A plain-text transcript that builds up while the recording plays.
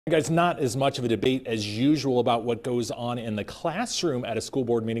Guys, not as much of a debate as usual about what goes on in the classroom at a school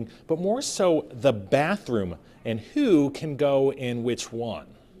board meeting, but more so the bathroom and who can go in which one.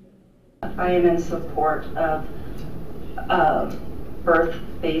 I am in support of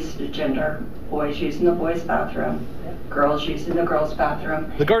birth-based gender, boys using the boys' bathroom, girls using the girls'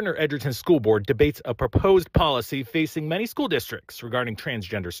 bathroom. The Gardner Edgerton School Board debates a proposed policy facing many school districts regarding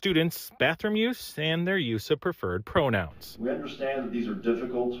transgender students, bathroom use, and their use of preferred pronouns. We understand that these are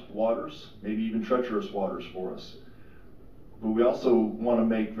difficult waters, maybe even treacherous waters for us. But we also want to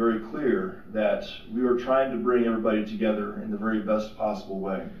make very clear that we are trying to bring everybody together in the very best possible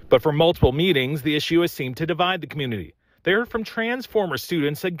way. But for multiple meetings, the issue has seemed to divide the community. They heard from trans former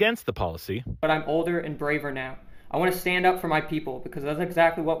students against the policy. But I'm older and braver now. I want to stand up for my people because that's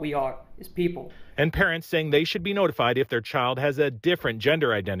exactly what we are, is people. And parents saying they should be notified if their child has a different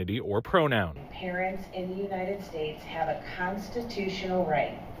gender identity or pronoun. Parents in the United States have a constitutional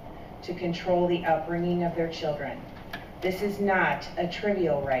right to control the upbringing of their children. This is not a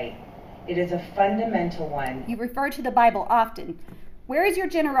trivial right. It is a fundamental one. You refer to the Bible often. Where is your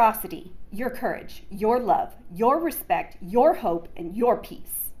generosity, your courage, your love, your respect, your hope, and your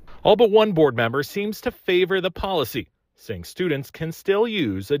peace? All but one board member seems to favor the policy, saying students can still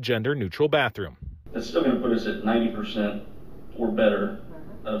use a gender-neutral bathroom. That's still going to put us at 90% or better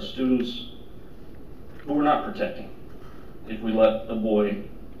of students who we're not protecting if we let a boy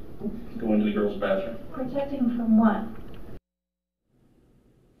go into the girls' bathroom. Protecting from what?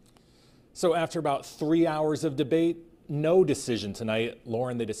 So after about 3 hours of debate, no decision tonight.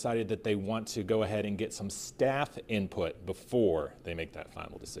 Lauren, they decided that they want to go ahead and get some staff input before they make that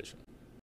final decision.